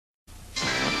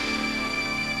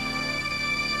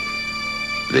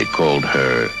They called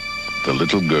her the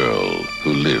little girl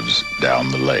who lives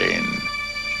down the lane.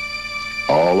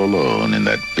 All alone in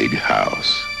that big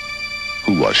house.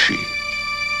 Who was she?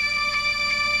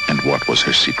 And what was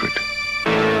her secret?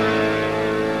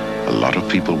 A lot of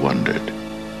people wondered.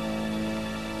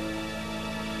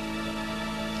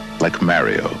 Like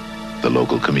Mario, the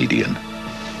local comedian.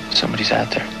 Somebody's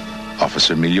out there.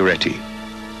 Officer Miglioretti,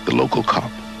 the local cop.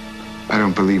 I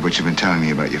don't believe what you've been telling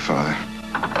me about your father.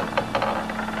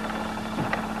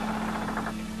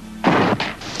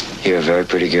 You're a very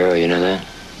pretty girl, you know that?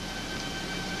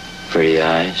 Pretty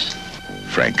eyes.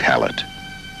 Frank Hallett,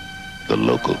 the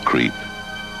local creep.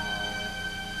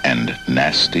 And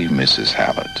nasty Mrs.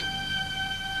 Hallett,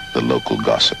 the local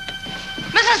gossip.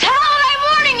 Mrs. Hallett, I'm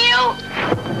warning you!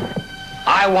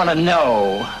 I want to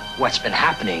know what's been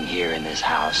happening here in this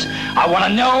house. I want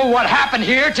to know what happened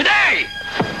here today!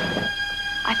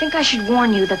 I think I should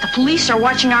warn you that the police are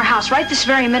watching our house right this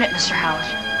very minute, Mr.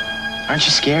 Hallett. Aren't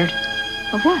you scared?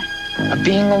 Of what? Of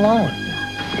being alone.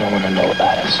 No one will know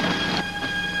about us.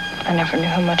 I never knew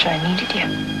how much I needed you.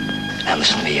 Now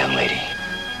listen to me, young lady.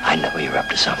 I know you're up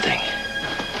to something.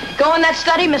 Go in that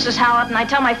study, Mrs. Hallett, and I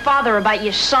tell my father about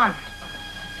your son.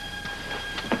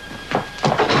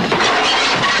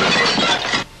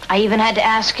 I even had to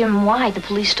ask him why the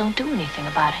police don't do anything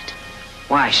about it.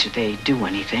 Why should they do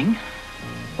anything?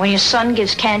 When your son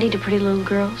gives candy to pretty little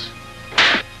girls.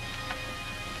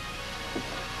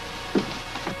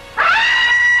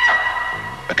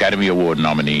 Academy Award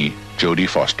nominee Jodie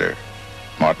Foster,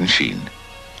 Martin Sheen,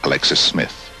 Alexis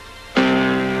Smith.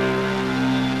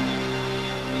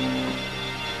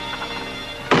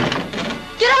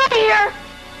 Get out of here!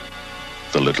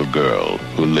 The little girl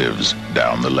who lives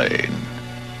down the lane.